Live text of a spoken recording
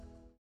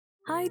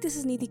Hi, this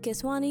is Neeti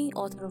Keswani,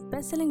 author of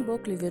best-selling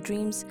book Live Your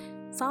Dreams,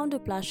 founder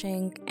Plush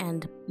Inc.,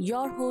 and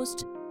your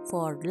host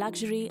for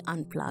Luxury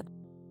Unplugged.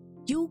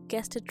 You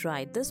guessed it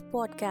right. This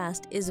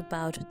podcast is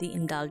about the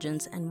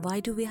indulgence and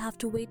why do we have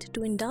to wait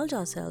to indulge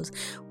ourselves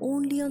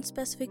only on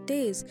specific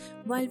days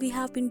while we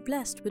have been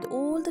blessed with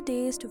all the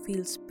days to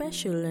feel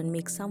special and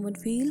make someone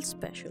feel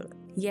special.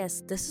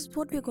 Yes, this is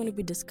what we're going to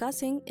be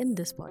discussing in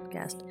this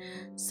podcast.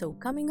 So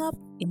coming up,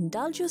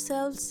 indulge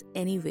yourselves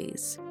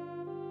anyways.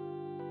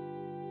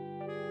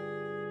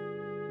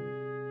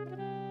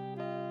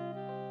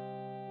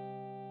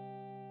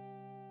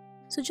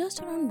 So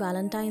just around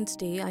Valentine's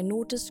Day, I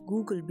noticed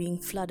Google being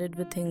flooded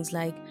with things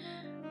like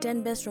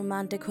 10 best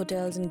romantic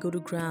hotels in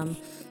Gurugram,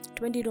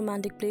 20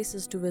 romantic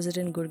places to visit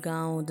in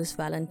Gurgaon this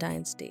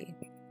Valentine's Day,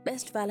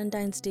 best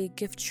Valentine's Day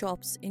gift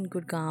shops in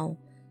Gurgaon,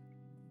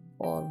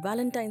 or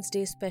Valentine's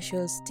Day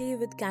special stay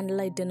with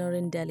candlelight dinner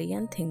in Delhi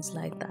and things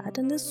like that.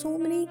 And there's so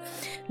many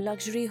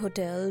luxury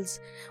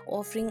hotels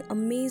offering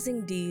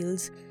amazing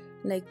deals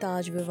like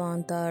Taj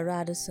Vivanta,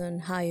 Radisson,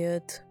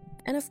 Hyatt,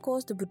 and of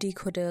course the boutique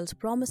hotels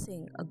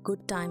promising a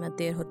good time at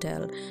their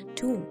hotel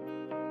too.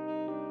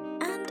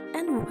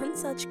 And one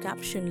such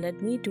caption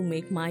led me to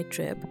make my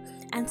trip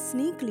and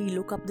sneakily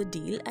look up the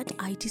deal at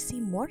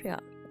ITC Moria.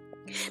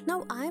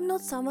 Now I am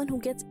not someone who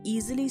gets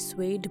easily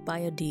swayed by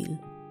a deal.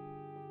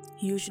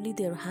 Usually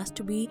there has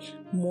to be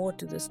more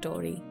to the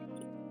story.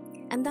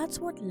 And that's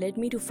what led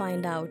me to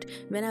find out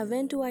when I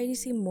went to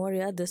ITC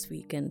Moria this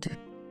weekend.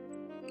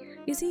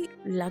 You see,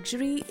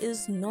 luxury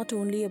is not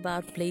only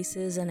about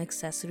places and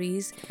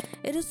accessories,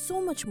 it is so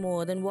much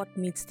more than what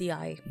meets the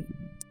eye.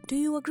 Do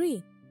you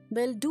agree?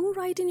 Well, do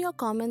write in your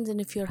comments,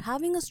 and if you're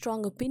having a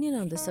strong opinion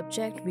on the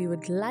subject, we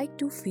would like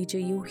to feature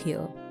you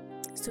here.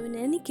 So in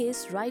any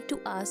case, write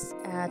to us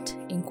at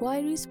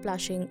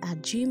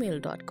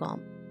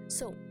inquiriesplushing@gmail.com.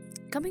 So,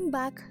 coming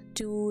back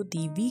to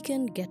the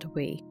weekend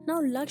getaway. Now,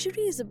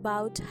 luxury is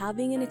about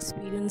having an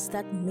experience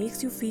that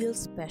makes you feel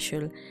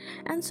special.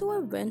 And so I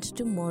went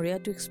to Moria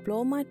to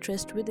explore my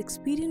tryst with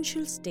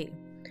experiential stay.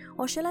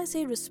 Or shall I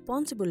say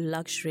responsible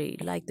luxury,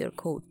 like their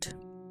quote.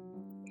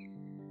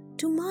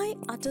 To my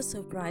utter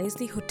surprise,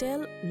 the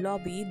hotel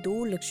lobby,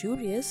 though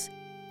luxurious,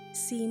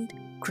 seemed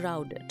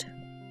crowded.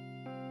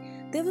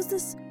 There was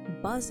this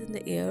buzz in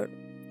the air,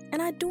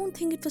 and I don't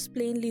think it was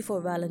plainly for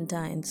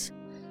Valentine's.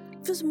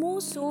 It was more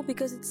so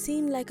because it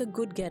seemed like a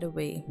good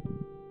getaway.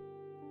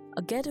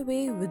 A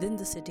getaway within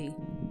the city.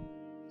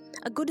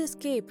 A good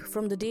escape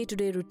from the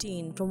day-to-day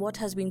routine, from what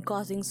has been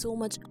causing so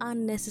much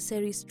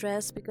unnecessary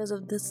stress because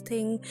of this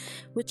thing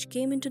which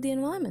came into the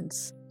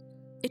environments.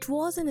 It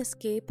was an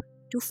escape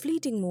to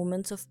fleeting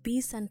moments of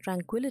peace and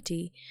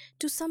tranquility,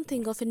 to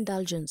something of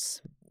indulgence.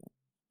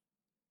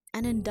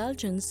 An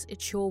indulgence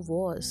it sure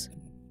was.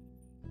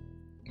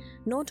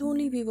 Not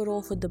only we were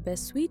offered the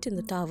best suite in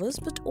the towers,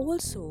 but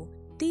also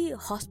the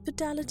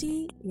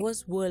hospitality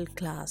was world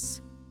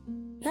class.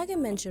 Like I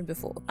mentioned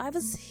before, I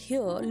was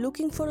here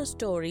looking for a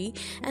story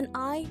and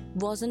I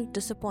wasn't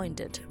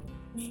disappointed.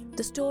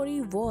 The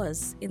story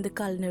was in the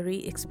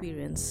culinary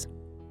experience.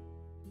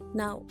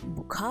 Now,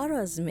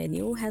 Bukhara's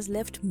menu has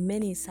left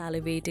many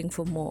salivating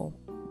for more.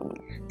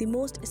 The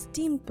most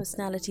esteemed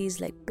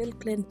personalities like Bill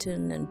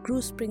Clinton and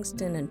Bruce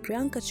Springsteen and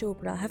Priyanka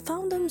Chopra have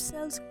found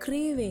themselves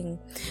craving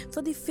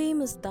for the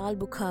famous Dal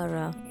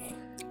Bukhara,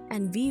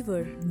 and we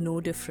were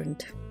no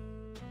different.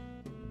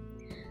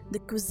 The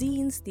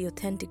cuisines, the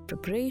authentic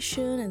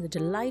preparation, and the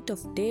delight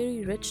of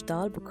dairy-rich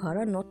Dal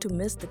Bukhara, not to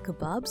miss the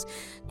kebabs,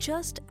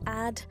 just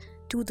add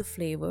to the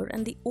flavor,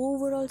 and the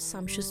overall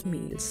sumptuous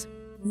meals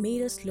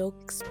made us look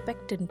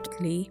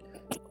expectantly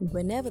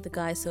whenever the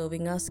guy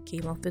serving us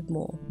came up with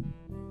more.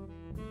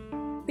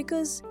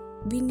 Because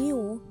we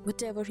knew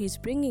whatever he's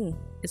bringing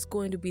is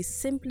going to be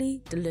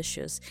simply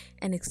delicious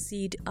and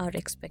exceed our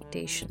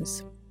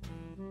expectations.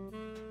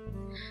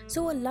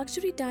 So a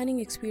luxury dining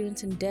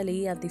experience in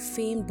Delhi at the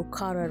famed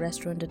Bukhara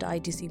restaurant at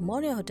ITC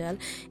Moria Hotel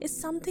is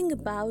something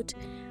about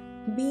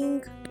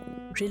being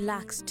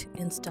relaxed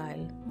in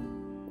style.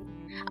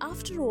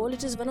 After all,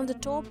 it is one of the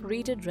top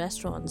rated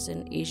restaurants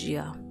in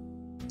Asia.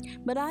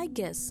 But I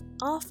guess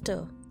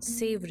after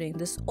savoring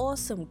this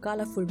awesome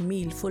colorful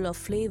meal full of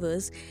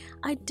flavors,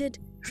 I did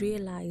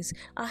realize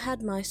I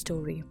had my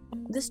story.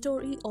 The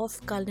story of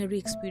culinary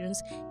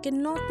experience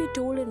cannot be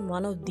told in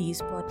one of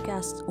these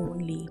podcasts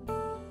only.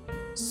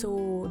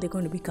 So they're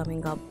going to be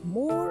coming up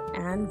more,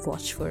 and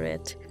watch for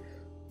it.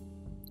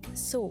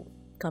 So,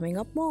 coming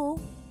up more.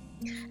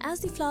 As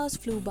the flowers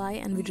flew by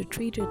and we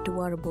retreated to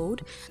our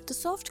abode, the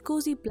soft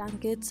cozy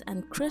blankets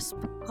and crisp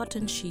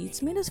cotton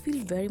sheets made us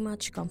feel very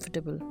much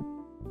comfortable.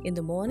 In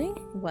the morning,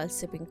 while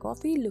sipping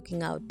coffee,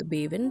 looking out the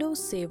bay window,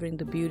 savoring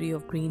the beauty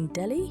of green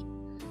Delhi,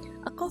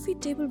 a coffee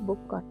table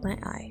book caught my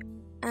eye,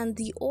 and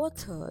the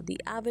author, the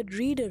avid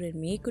reader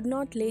in me, could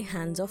not lay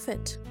hands off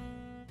it.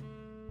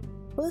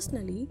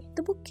 Personally,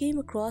 the book came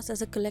across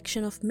as a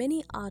collection of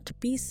many art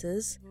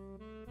pieces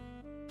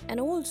and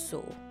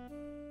also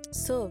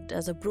served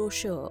as a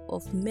brochure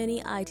of many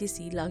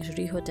ITC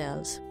luxury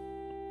hotels.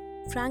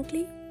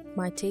 Frankly,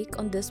 my take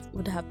on this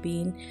would have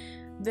been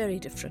very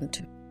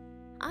different.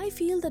 I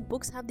feel that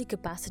books have the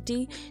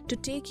capacity to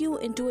take you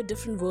into a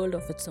different world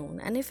of its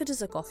own, and if it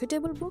is a coffee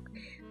table book,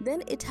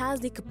 then it has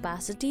the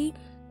capacity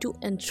to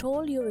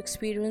enthrall your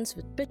experience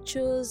with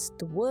pictures,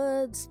 the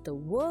words, the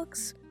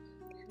works.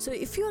 So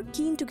if you are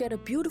keen to get a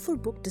beautiful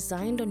book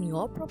designed on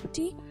your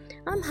property,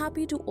 I'm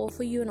happy to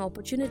offer you an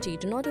opportunity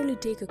to not only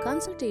take a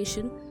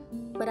consultation,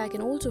 but I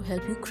can also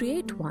help you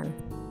create one.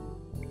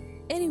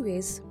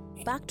 Anyways,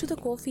 back to the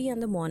coffee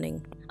and the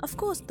morning. Of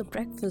course, the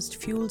breakfast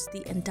fuels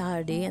the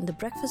entire day, and the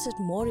breakfast at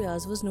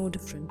Moria's was no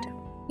different.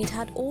 It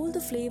had all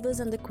the flavors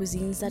and the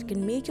cuisines that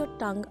can make your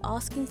tongue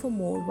asking for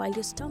more while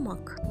your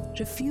stomach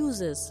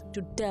refuses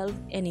to delve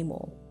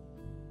anymore.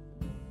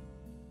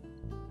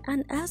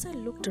 And as I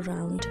looked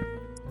around,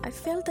 I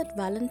felt that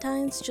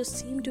Valentine's just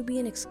seemed to be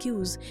an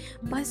excuse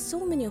by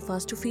so many of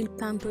us to feel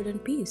pampered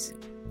and peace.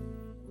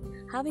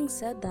 Having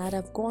said that,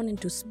 I've gone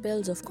into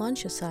spells of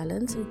conscious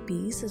silence and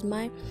peace as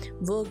my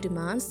work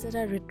demands that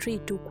I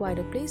retreat to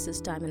quieter places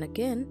time and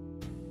again.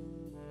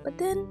 But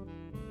then,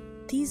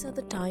 these are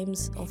the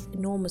times of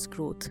enormous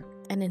growth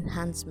and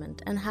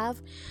enhancement, and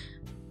have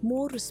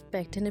more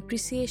respect and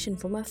appreciation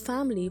for my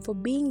family for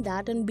being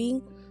that and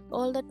being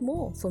all that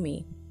more for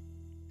me.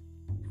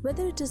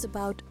 Whether it is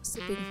about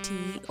sipping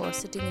tea or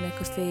sitting in a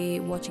cafe,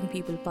 watching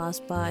people pass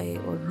by,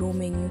 or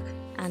roaming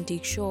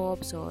antique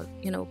shops, or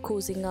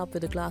cozying up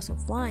with a glass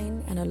of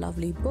wine and a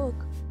lovely book,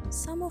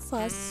 some of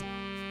us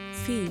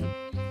feel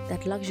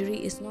that luxury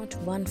is not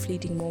one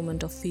fleeting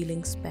moment of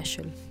feeling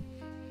special.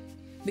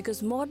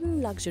 Because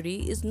modern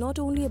luxury is not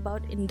only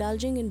about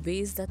indulging in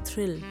ways that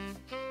thrill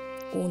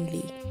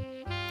only,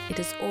 it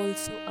is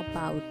also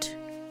about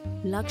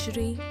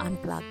luxury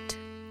unplugged.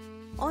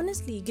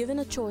 Honestly, given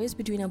a choice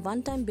between a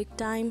one-time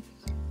big-time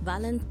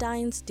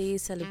Valentine's Day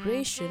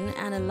celebration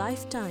and a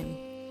lifetime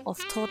of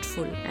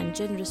thoughtful and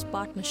generous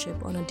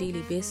partnership on a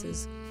daily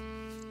basis,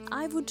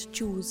 I would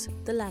choose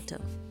the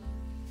latter.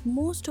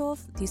 Most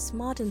of the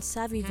smart and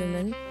savvy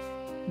women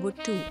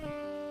would too.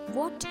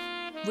 What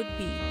would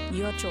be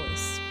your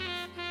choice?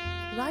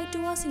 Write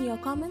to us in your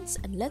comments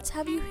and let's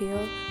have you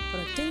here for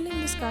a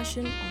tingling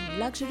discussion on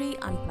Luxury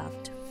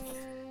Unplugged.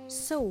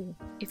 So,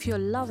 if you're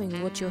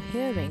loving what you're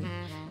hearing,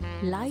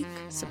 like,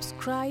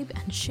 subscribe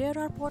and share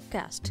our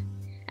podcast.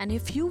 And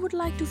if you would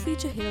like to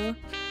feature here,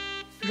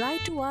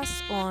 write to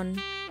us on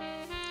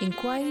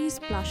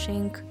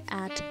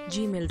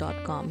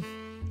inquiriesplushing@gmail.com.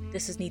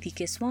 This is Neeti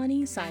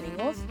Keswani signing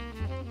off.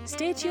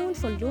 Stay tuned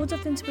for loads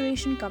of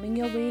inspiration coming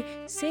your way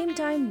same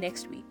time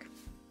next week.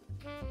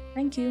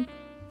 Thank you.